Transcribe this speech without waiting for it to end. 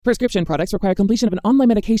Prescription products require completion of an online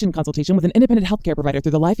medication consultation with an independent healthcare provider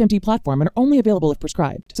through the LifeMD platform and are only available if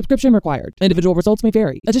prescribed. Subscription required. Individual results may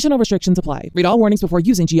vary. Additional restrictions apply. Read all warnings before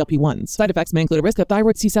using GLP-1s. Side effects may include a risk of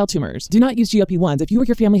thyroid C-cell tumors. Do not use GLP-1s if you or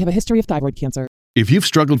your family have a history of thyroid cancer. If you've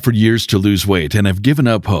struggled for years to lose weight and have given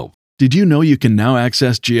up hope, did you know you can now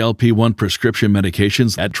access GLP-1 prescription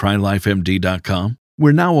medications at TryLifeMD.com?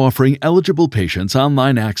 We're now offering eligible patients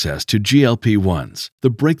online access to GLP-1s, the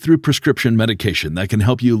breakthrough prescription medication that can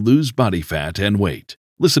help you lose body fat and weight.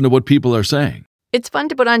 Listen to what people are saying. It's fun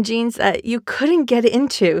to put on jeans that you couldn't get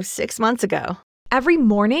into 6 months ago. Every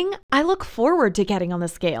morning, I look forward to getting on the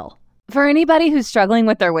scale. For anybody who's struggling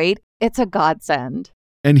with their weight, it's a godsend.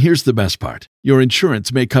 And here's the best part. Your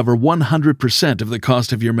insurance may cover 100% of the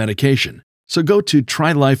cost of your medication. So go to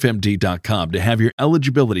TryLifeMD.com to have your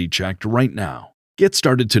eligibility checked right now. Get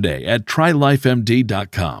started today at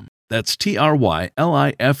TryLifeMD.com. That's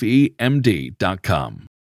TryLifeMD.com.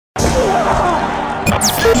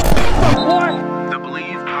 The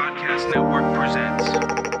Believe Podcast Network presents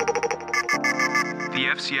the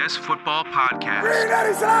FCS Football Podcast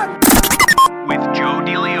with Joe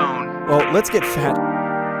DeLeon. Well, let's get fat.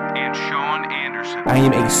 And Sean Anderson. I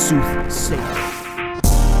am a soothsayer.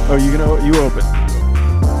 Oh, you open.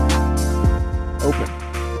 Open.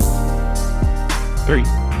 3,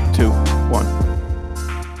 2,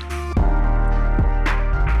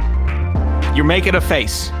 1. You're making a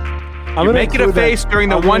face. You're making a face during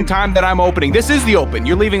the one time that I'm opening. This is the open.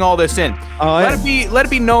 You're leaving all this in. Let it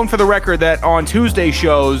be known for the record that on Tuesday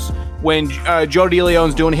shows when Joe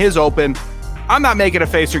DeLeon's doing his open, I'm not making a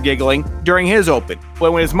face or giggling during his open.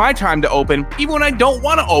 But when it's my time to open, even when I don't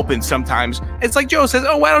want to open sometimes, it's like Joe says,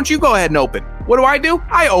 oh, why don't you go ahead and open? What do?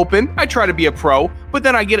 I open. I try to be a pro, but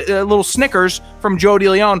then I get a little Snickers from Joe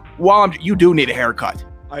DeLeon while you do need a haircut.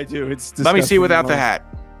 I do. It's disgusting. Let me see without the hat.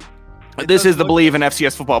 This is the Believe in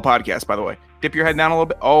FCS Football Podcast, by the way. Dip your head down a little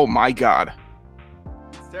bit. Oh, my God.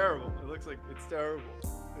 It's terrible. It looks like it's terrible.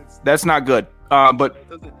 That's not good. But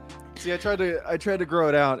see, I tried to grow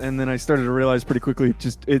it out, and then I started to realize pretty quickly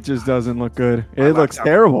it just doesn't look good. It looks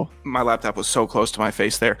terrible. My laptop was so close to my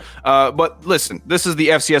face there. But listen, this is the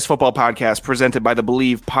FCS Football Podcast presented by the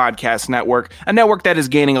Believe Podcast Network, a network that is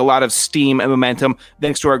gaining a lot of steam and momentum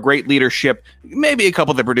thanks to our great leadership. Maybe a couple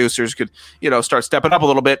of the producers could, start stepping up a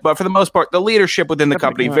little bit, but for the most part, the leadership within the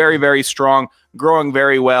company very, very strong, growing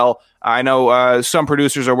very well. I know some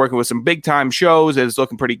producers are working with some big time shows. It's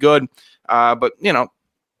looking pretty good, but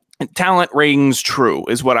talent rings true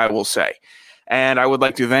is what I will say. And I would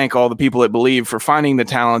like to thank all the people at Believe for finding the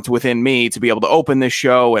talent within me to be able to open this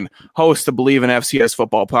show and host the Believe in FCS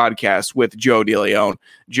Football Podcast with Joe DeLeon.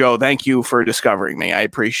 Joe, thank you for discovering me. I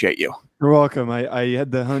appreciate you. You're welcome. I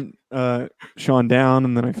had to hunt Sean down,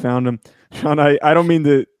 and then I found him. Sean, I don't mean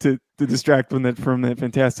to distract from that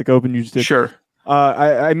fantastic open you just did. Sure.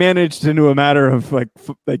 I managed in a matter of like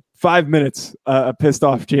 5 minutes pissed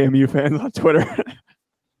off JMU fans on Twitter.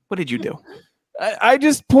 What did you do? I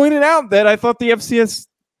just pointed out that I thought the FCS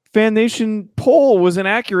Fan Nation poll was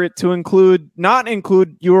inaccurate to not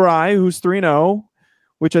include URI, who's 3-0,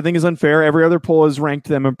 which I think is unfair. Every other poll has ranked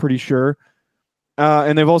them, I'm pretty sure.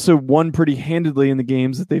 And they've also won pretty handedly in the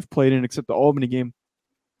games that they've played in, except the Albany game.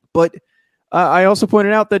 But I also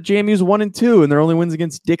pointed out that JMU's 1-2, and their only wins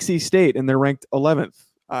against Dixie State, and they're ranked 11th.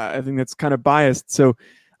 I think that's kind of biased. So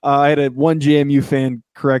I had one JMU fan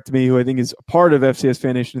correct me, who I think is a part of FCS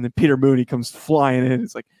Fan Nation, and then Peter Mooney comes flying in.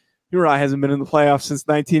 It's like, Uri hasn't been in the playoffs since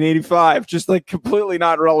 1985, just like completely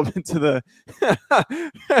not relevant to the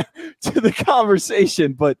to the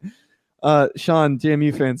conversation. But Sean,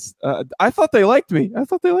 JMU fans, I thought they liked me.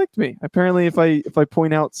 Apparently, if I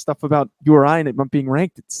point out stuff about Uri and it not being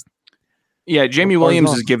ranked, it's Jamie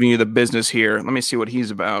Williams is giving you the business here. Let me see what he's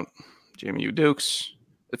about. JMU Dukes.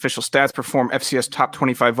 Official stats perform FCS top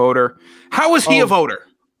 25 voter. How is he a voter?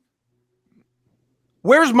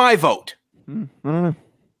 Where's my vote? I don't know.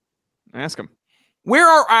 Ask him. Where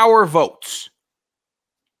are our votes?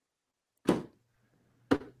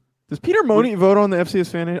 Does Peter Mooney vote on the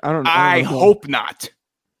FCS Fan Nation? I hope not.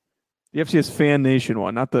 The FCS Fan Nation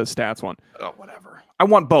one, not the stats one. Oh, whatever. I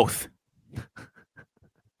want both.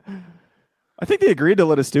 I think they agreed to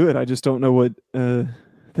let us do it. I just don't know what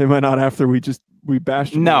they might not after we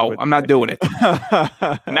bashed them. No, I'm not doing it.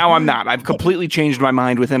 Now I'm not. I've completely changed my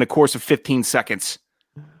mind within a course of 15 seconds.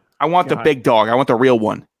 I want the big dog. I want the real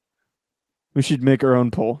one. We should make our own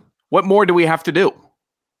poll. What more do we have to do?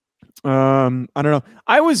 I don't know.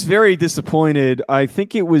 I was very disappointed. I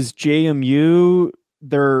think it was JMU,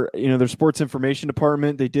 their sports information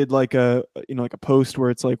department. They did like a post where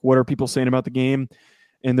it's like, what are people saying about the game?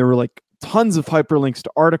 And there were like tons of hyperlinks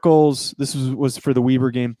to articles. This was for the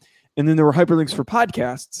Weber game. And then there were hyperlinks for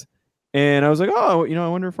podcasts. And I was like, oh, I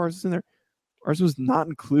wonder if ours is in there. Ours was not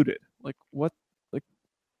included. Like, what?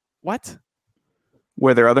 What?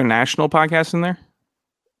 Were there other national podcasts in there?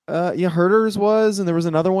 Yeah, Herders was, and there was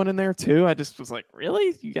another one in there too. I just was like,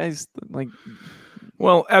 really? You guys like?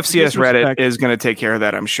 Well, FCS Reddit is going to take care of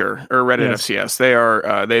that, I'm sure. Or Reddit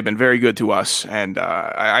FCS. They've been very good to us, and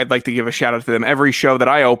I'd like to give a shout out to them every show that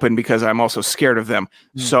I open because I'm also scared of them.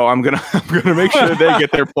 So I'm gonna make sure they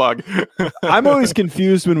get their plug. I'm always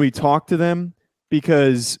confused when we talk to them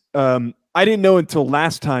because I didn't know until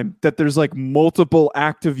last time that there's like multiple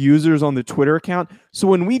active users on the Twitter account. So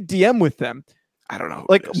when we DM with them, I don't know.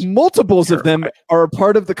 Like multiples of them are a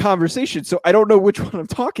part of the conversation. So I don't know which one I'm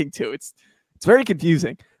talking to. It's very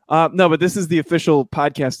confusing. No, but this is the official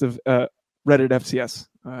podcast of Reddit FCS,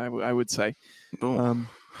 I would say. Can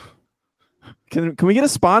we get a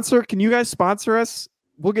sponsor? Can you guys sponsor us?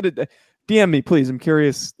 We'll get a DM me, please. I'm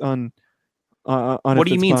curious on what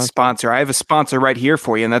do you mean sponsor? I have a sponsor right here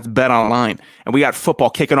for you, and that's Bet Online. And we got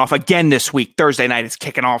football kicking off again this week. Thursday night is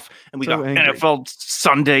kicking off, and we got NFL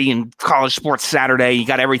Sunday and college sports Saturday. You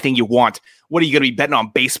got everything you want. What are you going to be betting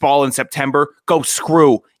on baseball in September? Go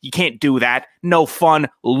screw. You can't do that. No fun,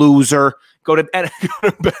 loser. Go to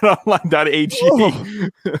betonline.ag.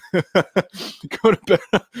 Go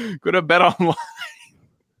to BetOnline.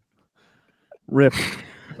 Rip.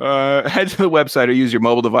 Head to the website or use your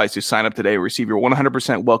mobile device to sign up today. Receive your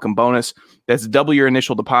 100% welcome bonus. That's double your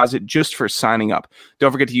initial deposit just for signing up.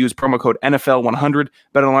 Don't forget to use promo code NFL100.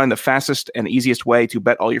 BetOnline, the fastest and easiest way to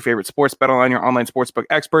bet all your favorite sports. BetOnline, your online sportsbook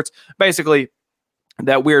experts. Basically,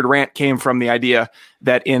 that weird rant came from the idea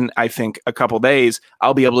that in, I think, a couple days,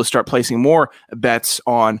 I'll be able to start placing more bets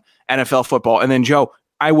on NFL football. And then, Joe,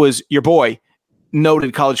 I was your boy,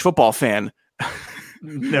 noted college football fan.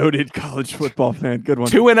 Noted college football fan. Good one.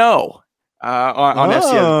 2-0 on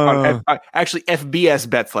FCS. Actually, FBS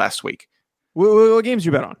bets last week. What games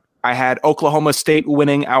you bet on? I had Oklahoma State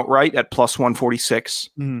winning outright at plus 146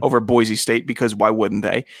 over Boise State because why wouldn't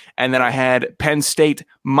they? And then I had Penn State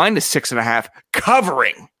minus 6.5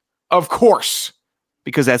 covering, of course,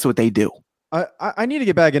 because that's what they do. I need to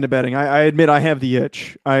get back into betting. I admit I have the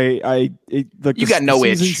itch. You got no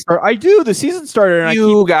itch. I do. The season started. And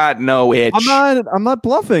you got no itch. I'm not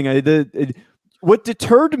bluffing. What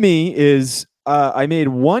deterred me is I made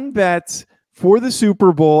one bet for the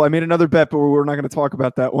Super Bowl. I made another bet, but we're not going to talk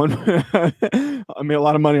about that one. I made a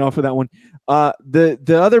lot of money off of that one.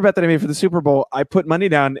 The other bet that I made for the Super Bowl, I put money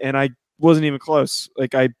down and I wasn't even close.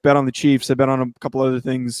 Like I bet on the Chiefs. I bet on a couple other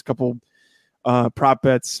things, prop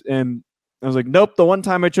bets, and I was like, nope, the one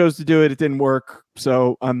time I chose to do it, it didn't work,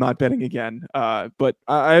 so I'm not betting again. But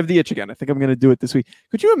I have the itch again. I think I'm going to do it this week.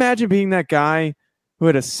 Could you imagine being that guy who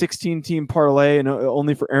had a 16-team parlay and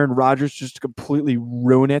only for Aaron Rodgers just to completely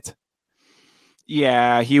ruin it?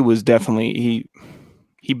 Yeah, he was definitely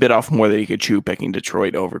he bit off more than he could chew picking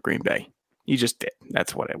Detroit over Green Bay. He just did.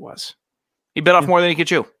 That's what it was. He bit off more than he could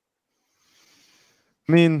chew.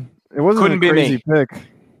 I mean, it wasn't a crazy pick.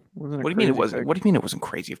 What do you mean it wasn't? What do you mean it wasn't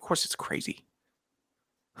crazy? Of course it's crazy.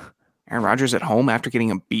 Aaron Rodgers at home after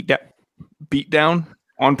getting a beat down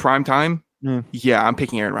on prime time. Yeah, I'm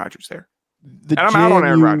picking Aaron Rodgers there. And I'm out on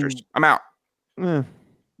Aaron Rodgers. I'm out. No,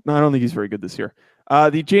 I don't think he's very good this year.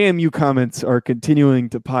 The JMU comments are continuing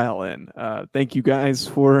to pile in. Thank you guys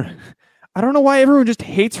for. I don't know why everyone just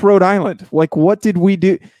hates Rhode Island. Like, what did we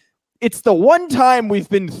do? It's the one time we've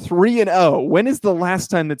been 3-0. When is the last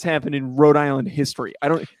time that's happened in Rhode Island history? I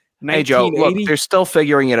don't. Hey, Joe, look, they're still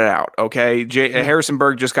figuring it out, okay?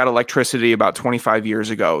 Harrisonburg just got electricity about 25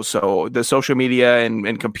 years ago, so the social media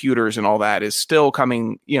and computers and all that is still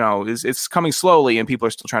coming, it's coming slowly, and people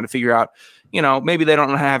are still trying to figure out, maybe they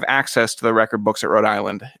don't have access to the record books at Rhode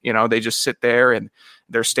Island. They just sit there in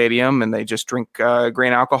their stadium, and they just drink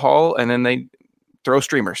grain alcohol, and then they throw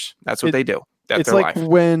streamers. That's what they do. That's their life. It's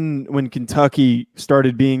like when Kentucky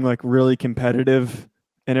started being, like, really competitive,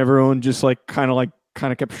 and everyone just, like, kind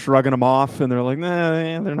of kept shrugging them off, and they're like, nah,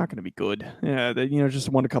 they're not going to be good. Yeah, they just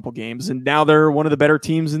won a couple games, and now they're one of the better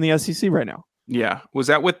teams in the SEC right now. Yeah, was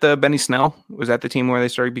that with Benny Snell? Was that the team where they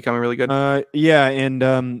started becoming really good? Yeah,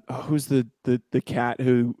 and who's the cat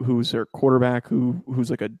who's their quarterback who's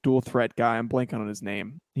like a dual threat guy? I'm blanking on his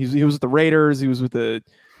name. He was with the Raiders. He was with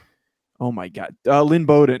oh my god, Lynn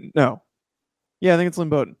Bowden. No, yeah, I think it's Lynn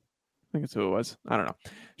Bowden. I think that's who it was. I don't know.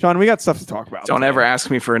 Sean, we got stuff to talk about. Don't ever ask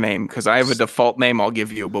me for a name because I have a default name I'll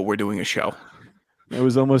give you, but we're doing a show. It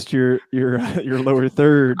was almost your lower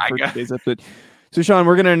third for today's episode. So, Sean,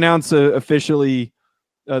 we're going to announce officially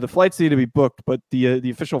the flights need to be booked, but the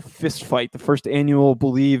official fist fight, the first annual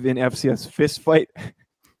Believe in FCS fist fight.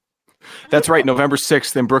 That's right, November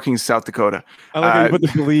 6th in Brookings, South Dakota. I like how you put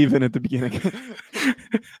the Believe in at the beginning.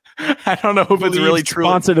 I don't know if it's really true.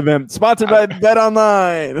 Sponsored event, sponsored by Bet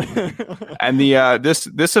Online. And the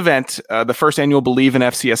this event, the first annual Believe in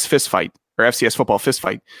FCS fist fight or FCS football fist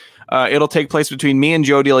fight, it'll take place between me and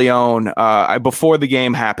Joe DeLeon before the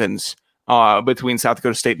game happens between South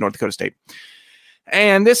Dakota State and North Dakota State.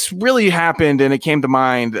 And this really happened, and it came to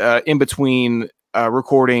mind in between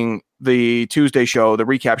recording the Tuesday show, the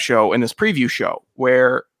recap show, and this preview show,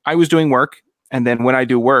 where I was doing work, and then when I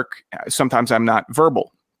do work, sometimes I'm not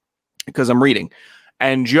verbal because I'm reading.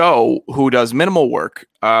 And Joe, who does minimal work,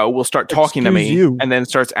 will start talking to me and then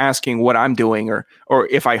starts asking what I'm doing or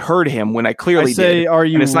if I heard him when I clearly did. Are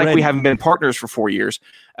you and it's ready? Like we haven't been partners for 4 years.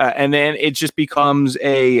 And then it just becomes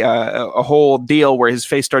a whole deal where his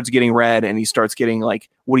face starts getting red and he starts getting like,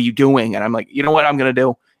 what are you doing? And I'm like, you know what I'm going to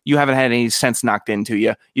do? You haven't had any sense knocked into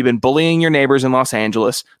you. You've been bullying your neighbors in Los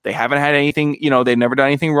Angeles. They haven't had anything, they've never done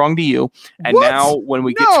anything wrong to you. And now when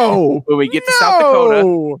we get to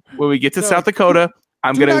South Dakota,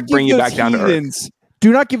 I'm going to bring you back down to earth.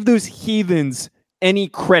 Do not give those heathens any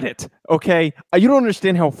credit, okay? You don't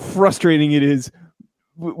understand how frustrating it is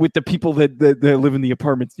with the people that live in the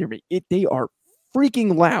apartments near me. They are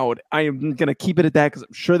freaking loud. I am going to keep it at that because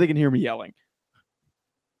I'm sure they can hear me yelling.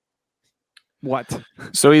 What?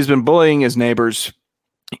 So he's been bullying his neighbors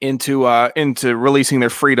into releasing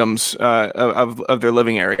their freedoms of their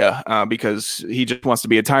living area because he just wants to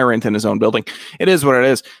be a tyrant in his own building. It is what it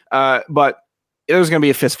is. But there's going to be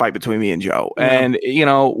a fist fight between me and Joe. Yeah. And,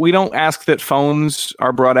 we don't ask that phones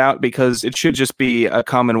are brought out because it should just be a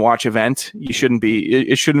come and watch event. It shouldn't be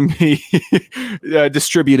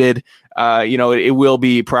distributed. It will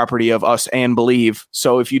be property of us and Believe.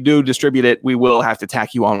 So if you do distribute it, we will have to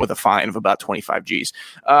tack you on with a fine of about 25 G's.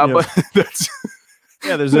 But that's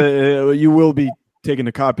you will be taken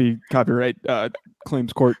to copyright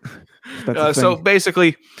claims court. So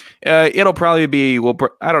basically, it'll probably be,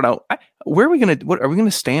 I don't know. Where are we going to, are we going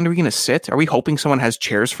to stand? Are we going to sit? Are we hoping someone has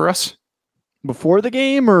chairs for us? Before the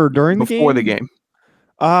game or during the game? Before the game.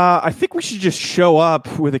 I think we should just show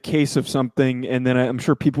up with a case of something, and then I'm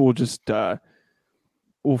sure people will just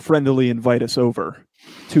will friendly invite us over.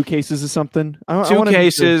 2 cases of something. Two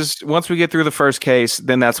cases. Once we get through the first case,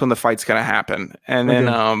 then that's when the fight's going to happen, and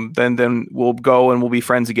then we'll go and we'll be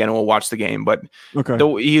friends again, and we'll watch the game. But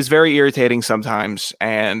he's very irritating sometimes,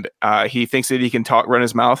 and he thinks that he can run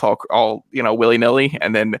his mouth all willy nilly,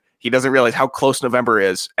 and then he doesn't realize how close November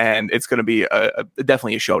is, and it's going to be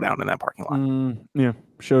definitely a showdown in that parking lot.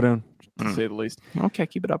 Showdown to say the least. Okay,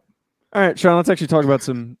 keep it up. All right, Sean. Let's actually talk about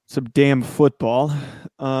some damn football.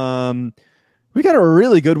 We got a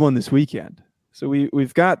really good one this weekend. So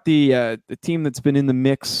we've got the team that's been in the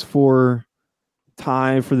mix for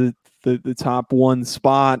tie for the top 1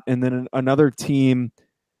 spot, and then another team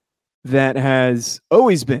that has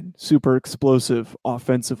always been super explosive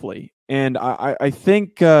offensively. And I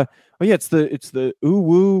think it's the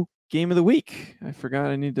Woo game of the week. I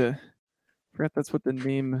forgot that's what the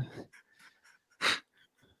name.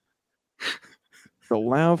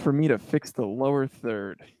 Allow for me to fix the lower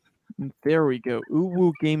third. There we go.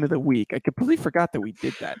 Woo game of the week. I completely forgot that we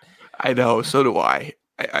did that. I know. So do I.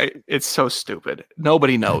 It's so stupid.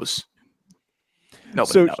 Nobody knows.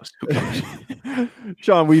 Nobody knows. Who cares?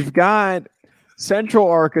 Sean, we've got Central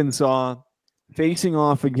Arkansas facing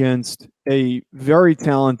off against a very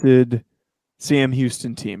talented Sam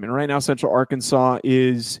Houston team. And right now, Central Arkansas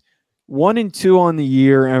is 1-2 on the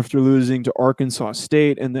year after losing to Arkansas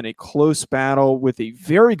State, and then a close battle with a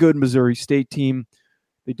very good Missouri State team.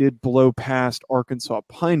 They did blow past Arkansas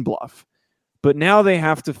Pine Bluff, but now they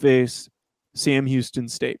have to face Sam Houston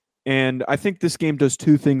State. And I think this game does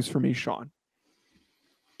 2 things for me, Sean.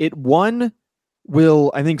 One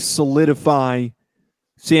will, I think, solidify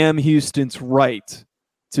Sam Houston's right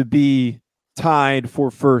to be tied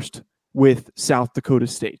for first with South Dakota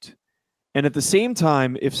State. And at the same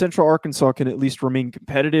time, if Central Arkansas can at least remain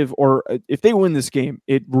competitive, or if they win this game,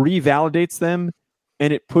 it revalidates them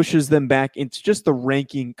and it pushes them back into just the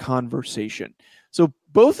ranking conversation. So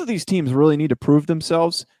both of these teams really need to prove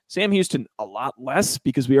themselves. Sam Houston, a lot less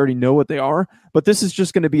because we already know what they are. But this is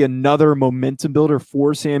just going to be another momentum builder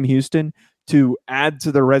for Sam Houston to add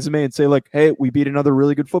to their resume and say, like, hey, we beat another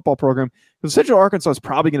really good football program. Because Central Arkansas is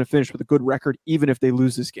probably going to finish with a good record, even if they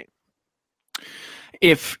lose this game.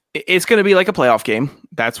 If it's going to be like a playoff game,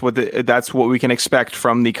 that's what we can expect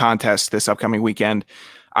from the contest this upcoming weekend.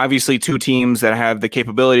 Obviously, 2 teams that have the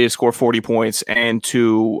capability to score 40 points, and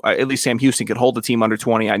at least Sam Houston could hold the team under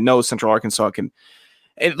 20. I know Central Arkansas can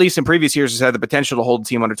at least in previous years, has had the potential to hold the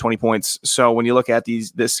team under 20 points. So when you look at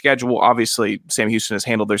this schedule, obviously Sam Houston has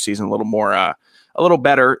handled their season a little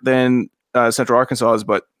better than Central Arkansas is,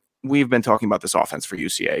 but we've been talking about this offense for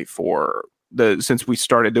UCA since we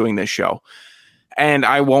started doing this show. And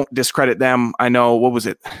I won't discredit them. I know, what was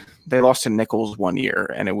it? They lost to Nichols one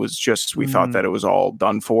year, and it was just, we thought that it was all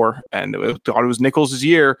done for, and we thought it was Nichols'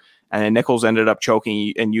 year, and then Nichols ended up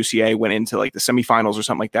choking, and UCA went into like the semifinals or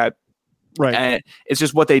something like that. Right. And it's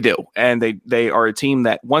just what they do. And they are a team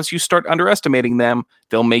that once you start underestimating them,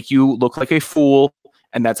 they'll make you look like a fool,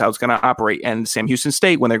 and that's how it's going to operate. And Sam Houston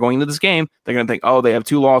State, when they're going into this game, they're going to think, oh, they have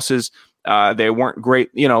 2 losses. They weren't great.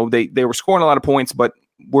 You know, they were scoring a lot of points, but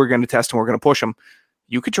we're going to test them. We're going to push them.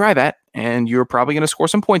 You could try that, and you're probably going to score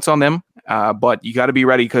some points on them. But you got to be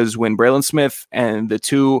ready, because when Braylon Smith and the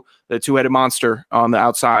two-headed monster on the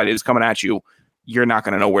outside is coming at you, you're not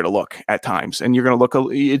going to know where to look at times, and you're going to look.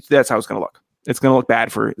 That's how it's going to look. It's going to look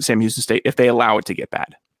bad for Sam Houston State if they allow it to get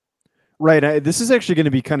bad. Right. This is actually going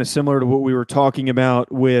to be kind of similar to what we were talking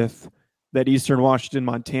about with that Eastern Washington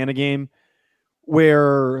Montana game,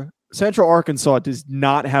 where Central Arkansas does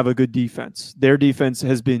not have a good defense. Their defense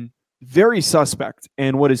has been very suspect,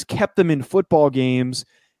 and what has kept them in football games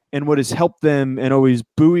and what has helped them and always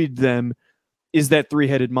buoyed them is that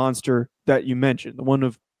 3-headed monster that you mentioned, the one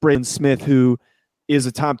of Braylon Smith, who is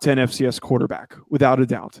a top 10 FCS quarterback, without a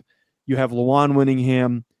doubt. You have Lawan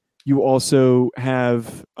Winningham. You also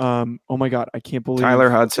have, oh my God, I can't believe Tyler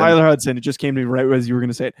Hudson. Tyler Hudson. It just came to me right as you were going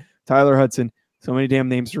to say it. Tyler Hudson. So many damn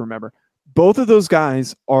names to remember. Both of those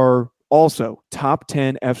guys are also top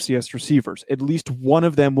 10 FCS receivers. At least one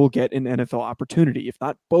of them will get an NFL opportunity, if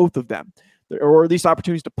not both of them, or at least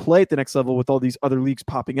opportunities to play at the next level with all these other leagues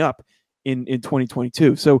popping up in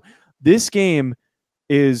 2022. So this game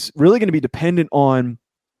is really going to be dependent on,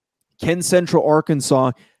 can Central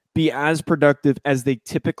Arkansas be as productive as they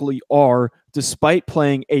typically are, despite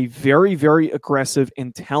playing a very, very aggressive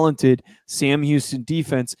and talented Sam Houston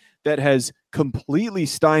defense that has completely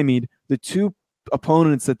stymied the 2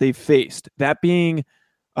 opponents that they've faced, that being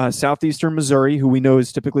Southeastern Missouri, who we know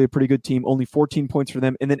is typically a pretty good team, only 14 points for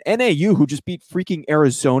them, and then NAU, who just beat freaking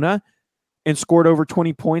Arizona and scored over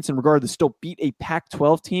 20 points, and regardless, still beat a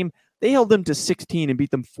Pac-12 team. They held them to 16 and beat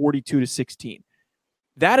them 42-16.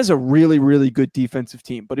 That is a really, really good defensive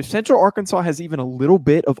team. But if Central Arkansas has even a little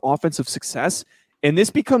bit of offensive success, and this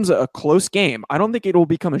becomes a close game, I don't think it will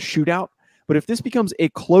become a shootout, but if this becomes a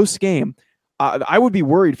close game, I would be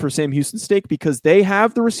worried for Sam Houston State, because they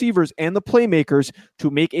have the receivers and the playmakers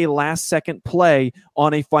to make a last-second play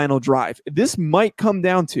on a final drive. This might come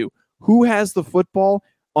down to who has the football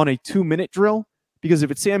on a 2-minute drill, because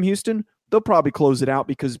if it's Sam Houston, they'll probably close it out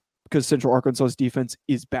because Central Arkansas's defense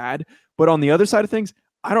is bad. But on the other side of things,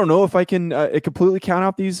 I don't know if I can completely count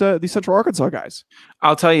out these Central Arkansas guys.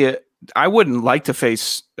 I'll tell you, I wouldn't like to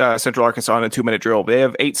face Central Arkansas in a 2-minute drill. They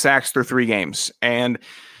have 8 sacks through 3 games, and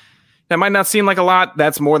that might not seem like a lot.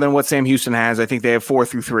 That's more than what Sam Houston has. I think they have 4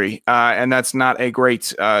 through 3, and that's not a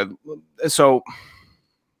great. So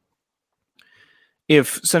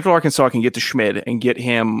if Central Arkansas can get to Schmid and get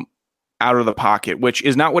him out of the pocket, which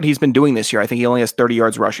is not what he's been doing this year. I think he only has 30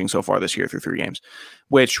 yards rushing so far this year through 3 games,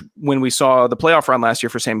 which when we saw the playoff run last year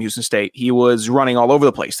for Sam Houston State, he was running all over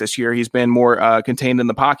the place. This year, he's been more contained in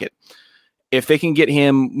the pocket. If they can get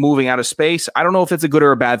him moving out of space, I don't know if it's a good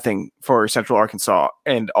or a bad thing for Central Arkansas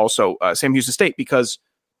and also Sam Houston State, because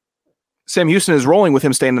Sam Houston is rolling with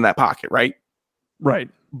him staying in that pocket, right? Right.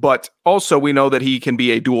 But also we know that he can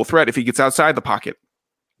be a dual threat if he gets outside the pocket.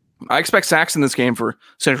 I expect sacks in this game for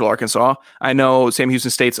Central Arkansas. I know Sam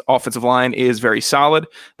Houston State's offensive line is very solid.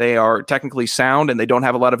 They are technically sound, and they don't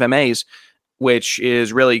have a lot of MAs, which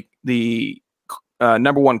is really the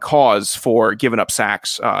number one cause for giving up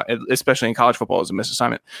sacks, especially in college football, as a missed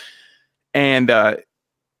assignment. And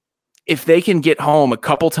if they can get home a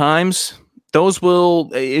couple times, those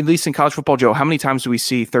will, at least in college football, Joe, how many times do we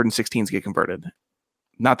see 3rd and 16s get converted?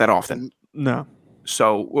 Not that often. No.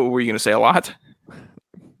 So what were you going to say, a lot?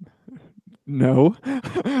 No.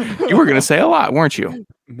 You were going to say a lot, weren't you?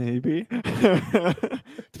 Maybe.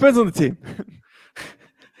 Depends on the team.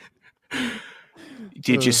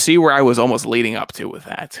 Did you see where I was almost leading up to with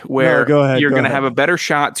that? Where no, go ahead, you're going to ahead. have a better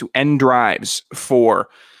shot to end drives for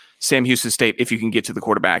Sam Houston State if you can get to the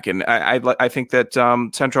quarterback. And I think that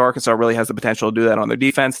Central Arkansas really has the potential to do that on their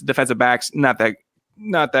defense. Defensive backs, not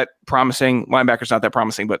that promising. Linebackers, not that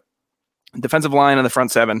promising. But defensive line and the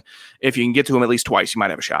front 7, if you can get to them at least twice, you might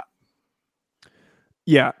have a shot.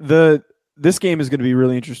 Yeah, this game is going to be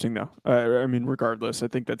really interesting, though. I mean, regardless, I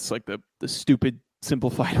think that's like the stupid,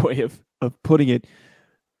 simplified way of putting it.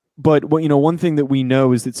 But one thing that we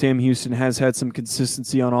know is that Sam Houston has had some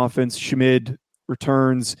consistency on offense. Schmid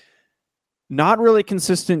returns, not really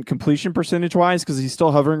consistent completion percentage wise because he's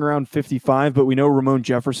still hovering around 55. But we know Ramon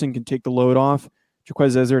Jefferson can take the load off.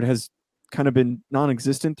 Jaquez Ezzard has kind of been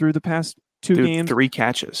non-existent through the past two games. 3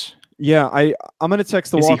 catches. Yeah, I'm going to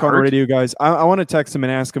text the walk-on radio guys. I want to text him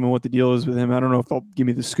and ask him what the deal is with him. I don't know if they'll give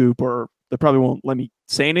me the scoop or they probably won't let me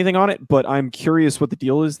say anything on it, but I'm curious what the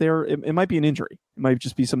deal is there. It might be an injury. It might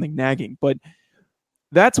just be something nagging. But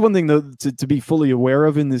that's one thing, though, to be fully aware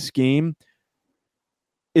of in this game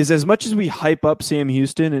is as much as we hype up Sam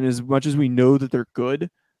Houston and as much as we know that they're good, and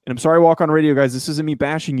I'm sorry, walk-on radio guys, this isn't me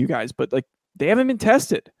bashing you guys, but like they haven't been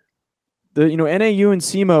tested. The NAU and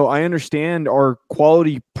SEMO, I understand, are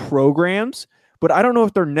quality programs, but I don't know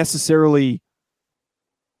if they're necessarily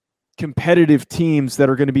competitive teams that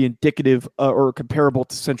are going to be indicative or comparable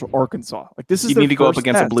to Central Arkansas. Like this is you need to go up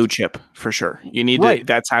against a blue chip for sure. You need right. to.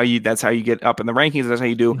 That's how you get up in the rankings. That's how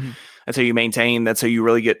you do. Mm-hmm. That's how you maintain. That's how you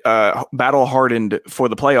really get battle hardened for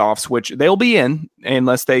the playoffs, which they'll be in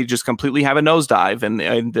unless they just completely have a nosedive and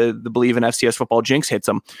the Believe in FCS football jinx hits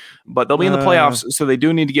them. But they'll be in the playoffs, so they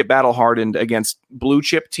do need to get battle hardened against blue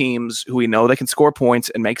chip teams who we know they can score points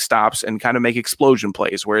and make stops and kind of make explosion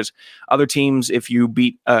plays. Whereas other teams, if you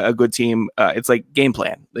beat a good team, it's like game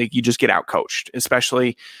plan. Like you just get out coached.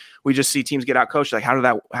 Especially, we just see teams get out coached. Like how did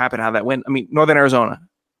that happen? How did that win? I mean, Northern Arizona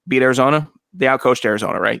beat Arizona. They out coached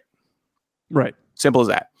Arizona, right? Right. Simple as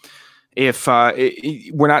that. If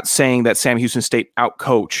we're not saying that Sam Houston State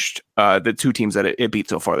outcoached the 2 teams that it beat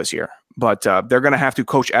so far this year, but they're going to have to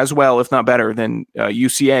coach as well, if not better, than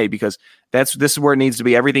UCA because this is where it needs to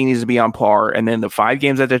be. Everything needs to be on par. And then the 5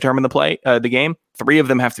 games that determine the game, 3 of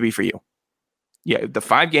them have to be for you. Yeah, the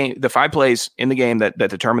 5 plays in the game that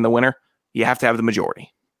determine the winner, you have to have the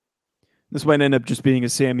majority. This might end up just being a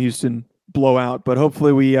Sam Houston blowout, but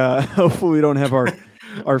hopefully we don't have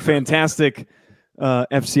our fantastic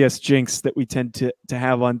FCS jinx that we tend to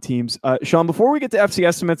have on teams. Sean, before we get to FC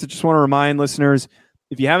estimates, I just want to remind listeners,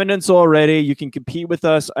 if you haven't done so already, you can compete with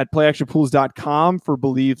us at playactionpools.com for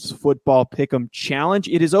Believe's Football Pick'em Challenge.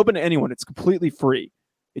 It is open to anyone. It's completely free.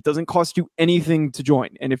 It doesn't cost you anything to join.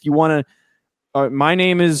 And if you want to, my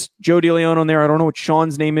name is Joe DeLeon on there. I don't know what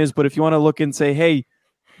Sean's name is, but if you want to look and say, hey,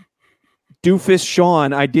 Doofus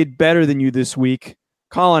Sean, I did better than you this week,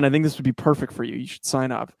 Colin, I think this would be perfect for you. You should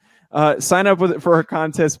sign up. Sign up for our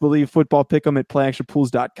contest, Believe Football Pick'em at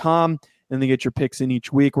playactionpools.com, and then get your picks in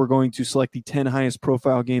each week. We're going to select the 10 highest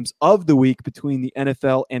profile games of the week between the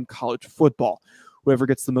NFL and college football. Whoever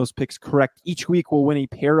gets the most picks correct each week will win a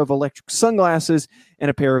pair of electric sunglasses and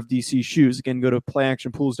a pair of DC shoes. Again, go to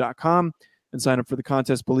playactionpools.com and sign up for the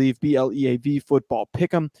contest, Believe, BLEAV Football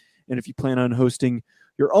Pick'em. And if you plan on hosting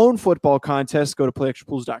your own football contest, go to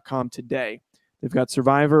playactionpools.com today. They've got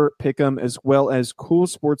Survivor, Pick'em, as well as cool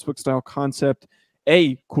sportsbook style concept,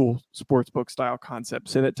 a cool sportsbook style concept.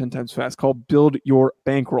 Say that 10 times fast, called Build Your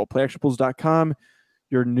Bankroll. Playactionpools.com,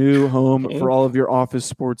 your new home for all of your office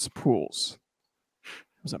sports pools.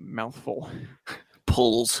 That was a mouthful.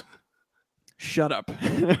 Pools. Shut up.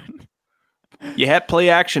 You had play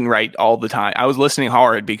action right all the time. I was listening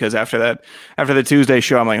hard because after the Tuesday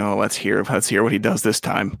show, I'm like, oh, let's hear what he does this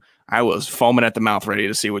time. I was foaming at the mouth, ready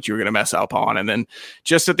to see what you were going to mess up on. And then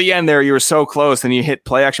just at the end there, you were so close, and you hit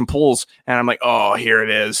play action pools, and I'm like, oh, here it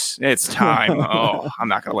is. It's time. Oh, I'm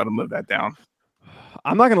not going to let him live that down.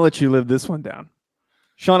 I'm not going to let you live this one down.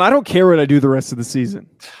 Sean, I don't care what I do the rest of the season.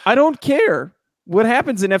 I don't care what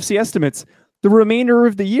happens in FC estimates the remainder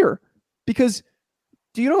of the year. Because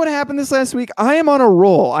do you know what happened this last week? I am on a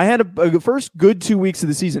roll. I had a first good 2 weeks of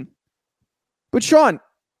the season. But Sean,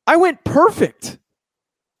 I went perfect.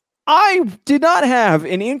 I did not have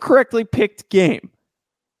an incorrectly picked game.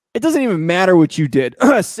 It doesn't even matter what you did.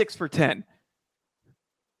 6 for 10.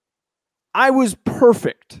 I was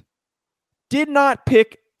perfect. Did not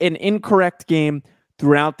pick an incorrect game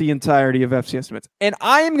throughout the entirety of FC estimates. And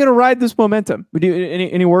I am going to ride this momentum.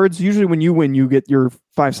 Any words? Usually when you win, you get your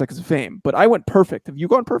 5 seconds of fame. But I went perfect. Have you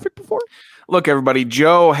gone perfect before? Look, everybody,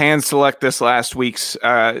 Joe hand select this last week's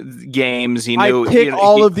games. He knew. I picked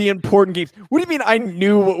all of the important games. What do you mean I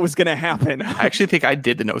knew what was going to happen? I actually think I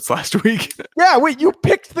did the notes last week. Yeah, wait, you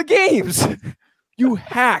picked the games. You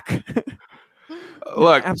hack.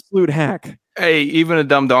 Look, absolute hack. Hey, even a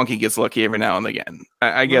dumb donkey gets lucky every now and again.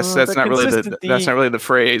 I guess that's not really the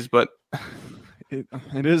phrase, but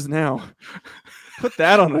it is now. Put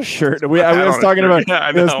that on a shirt. I was talking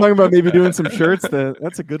about maybe doing some shirts.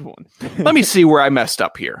 That's a good one. Let me see where I messed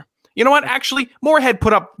up here. You know what? Actually, Moorhead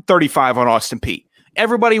put up 35 on Austin Peay.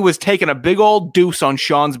 Everybody was taking a big old deuce on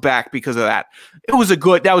Sean's back because of that.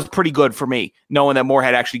 That was pretty good for me, knowing that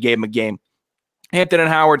Moorhead actually gave him a game. Hampton and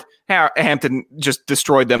Howard, Hampton just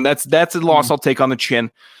destroyed them. That's a loss I'll take on the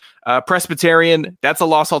chin. Presbyterian, that's a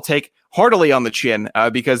loss I'll take heartily on the chin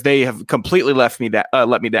because they have completely let me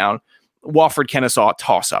down. Wofford, Kennesaw,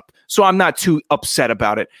 toss-up. So I'm not too upset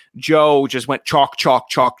about it. Joe just went chalk, chalk,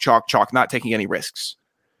 chalk, chalk, chalk, not taking any risks.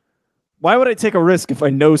 Why would I take a risk if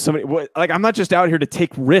I know somebody? Like, I'm not just out here to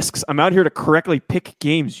take risks. I'm out here to correctly pick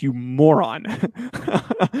games, you moron.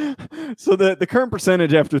 So the current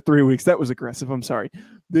percentage after 3 weeks, that was aggressive. I'm sorry.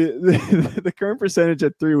 The current percentage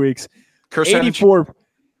at 3 weeks, 84%.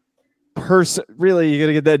 Really, you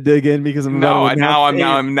gotta get that dig in because I'm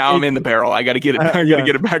I'm in the barrel. I gotta get it. I gotta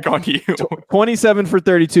get it back on you. 27 for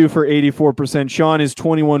 32 for 84%. Sean is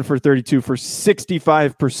 21 for 32 for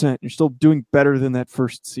 65%. You're still doing better than that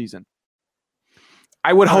first season.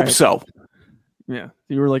 I would hope so. Yeah,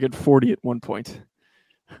 you were like at 40 at one point.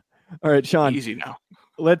 All right, Sean. Easy now.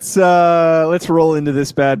 Let's roll into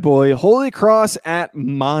this bad boy. Holy Cross at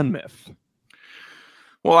Monmouth.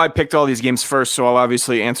 Well, I picked all these games first, so I'll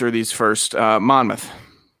obviously answer these first. Monmouth.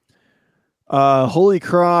 Holy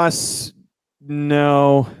Cross,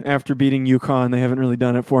 no. After beating UConn, they haven't really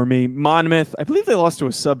done it for me. Monmouth, I believe they lost to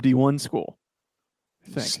a sub D1 school.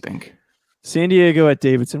 I think. Stink. San Diego at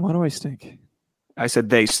Davidson. Why do I stink? I said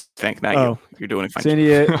they stink, not you. You're doing it fine. San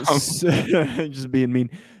Diego, just being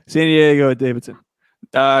mean. San Diego at Davidson.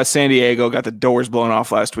 San Diego got the doors blown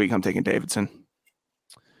off last week. I'm taking Davidson.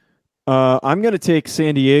 I'm going to take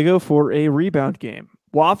San Diego for a rebound game.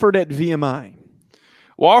 Wofford at VMI.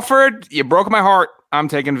 Wofford, you broke my heart. I'm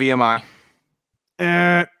taking VMI.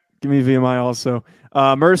 Give me VMI also.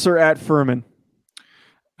 Mercer at Furman.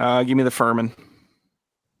 Give me the Furman.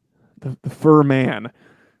 The Furman.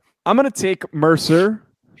 I'm going to take Mercer.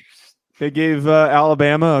 They gave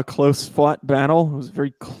Alabama a close fought battle. It was a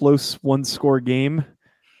very close one-score game.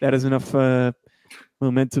 That is enough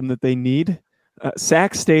momentum that they need.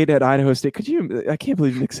 Sac State at Idaho State. I can't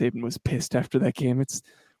believe Nick Saban was pissed after that game.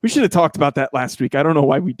 We should have talked about that last week. I don't know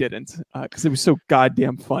why we didn't, because it was so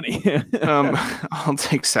goddamn funny. I'll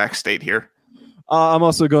take Sac State here. I'm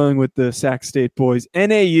also going with the Sac State boys.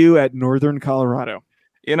 NAU at Northern Colorado.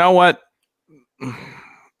 You know what?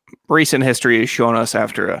 Recent history has shown us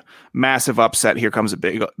after a massive upset, here comes a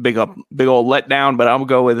big old letdown, but I'll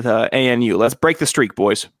go with ANU. Let's break the streak,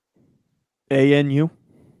 boys. ANU?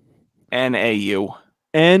 NAU.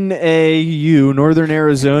 NAU, Northern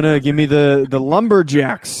Arizona. Give me the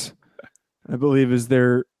Lumberjacks, I believe is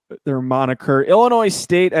their moniker. Illinois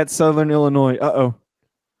State at Southern Illinois. Uh-oh.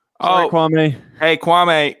 Sorry, Kwame. Hey,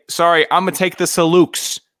 Kwame. Sorry, I'm going to take the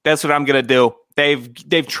Salukes. That's what I'm going to do.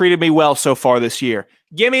 They've treated me well so far this year.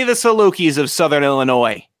 Give me the Salukis of Southern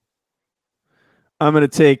Illinois. I'm going to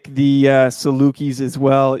take the Salukis as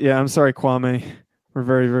well. Yeah, I'm sorry, Kwame. We're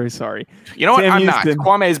very, very sorry. You know what? I'm not.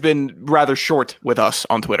 Kwame's been rather short with us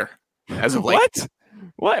on Twitter as of late.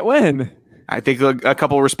 What? When? I think a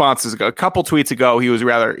couple of responses ago, a couple tweets ago,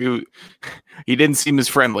 he didn't seem as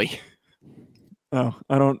friendly. Oh,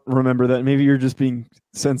 I don't remember that. Maybe you're just being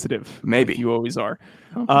sensitive. Maybe. Like you always are.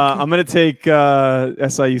 Okay. I'm going to take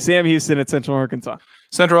SIU. Sam Houston at Central Arkansas.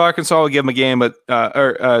 Central Arkansas will give them a game, but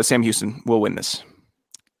Sam Houston will win this.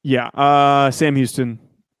 Yeah, Sam Houston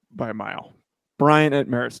by a mile. Bryant at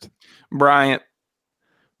Marist. Bryant.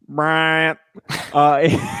 That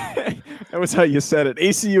was how you said it.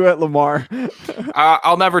 ACU at Lamar.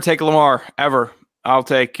 I'll never take Lamar, ever. I'll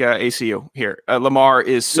take ACU here. Lamar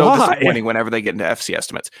is so disappointing whenever they get into FC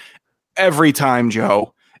estimates. Every time,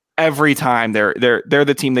 Joe. Every time they're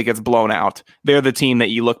the team that gets blown out. They're the team that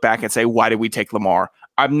you look back and say, why did we take Lamar?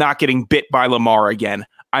 I'm not getting bit by Lamar again.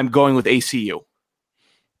 I'm going with ACU.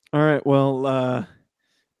 All right. Well,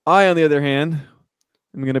 I, on the other hand,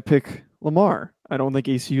 I'm going to pick Lamar. I don't think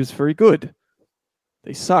ACU is very good.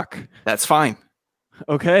 They suck. That's fine.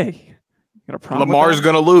 Okay. Lamar's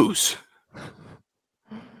going to lose.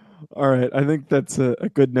 All right. I think that's a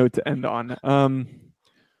good note to end on.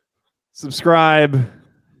 Subscribe.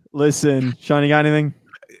 Listen. Sean, you got anything?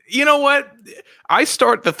 You know what? I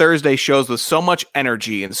start the Thursday shows with so much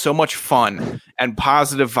energy and so much fun and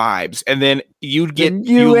positive vibes, and then you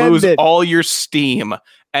lose all your steam,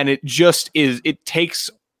 and it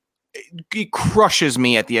crushes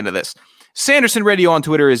me at the end of this. Sanderson Radio on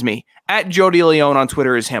Twitter is me. At Joe DeLeon on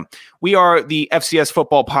Twitter is him. We are the FCS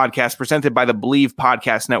Football Podcast presented by the Believe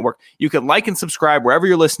Podcast Network. You can like and subscribe wherever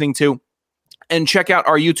you're listening to. And check out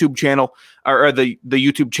our YouTube channel, or the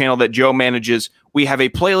YouTube channel that Joe manages. We have a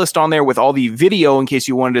playlist on there with all the video in case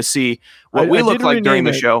you wanted to see what we look like during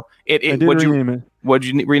the show. What'd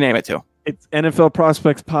you rename it to? It's NFL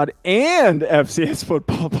Prospects Pod and FCS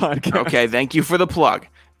Football Podcast. Okay, thank you for the plug.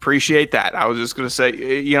 Appreciate that. I was just going to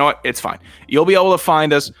say, you know what? It's fine. You'll be able to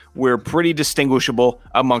find us. We're pretty distinguishable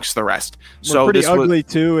amongst the rest. We're pretty ugly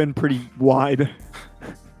too, and pretty wide.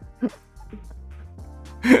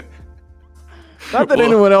 Not that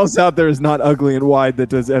anyone else out there is not ugly and wide that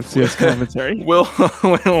does FCS commentary.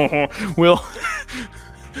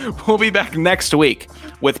 We'll be back next week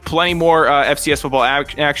with plenty more FCS football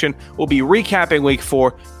action. We'll be recapping week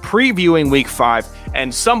 4, previewing week 5,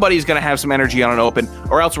 and somebody's going to have some energy on an open,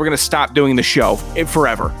 or else we're going to stop doing the show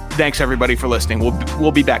forever. Thanks, everybody, for listening.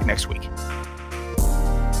 We'll be back next week.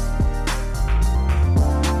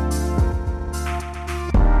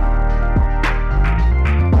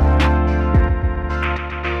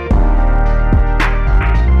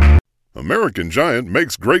 American Giant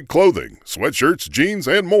makes great clothing, sweatshirts, jeans,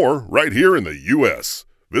 and more right here in the U.S.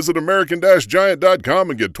 Visit American-Giant.com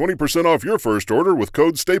and get 20% off your first order with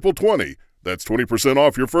code STAPLE20. That's 20%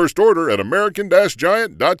 off your first order at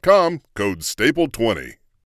American-Giant.com, code STAPLE20.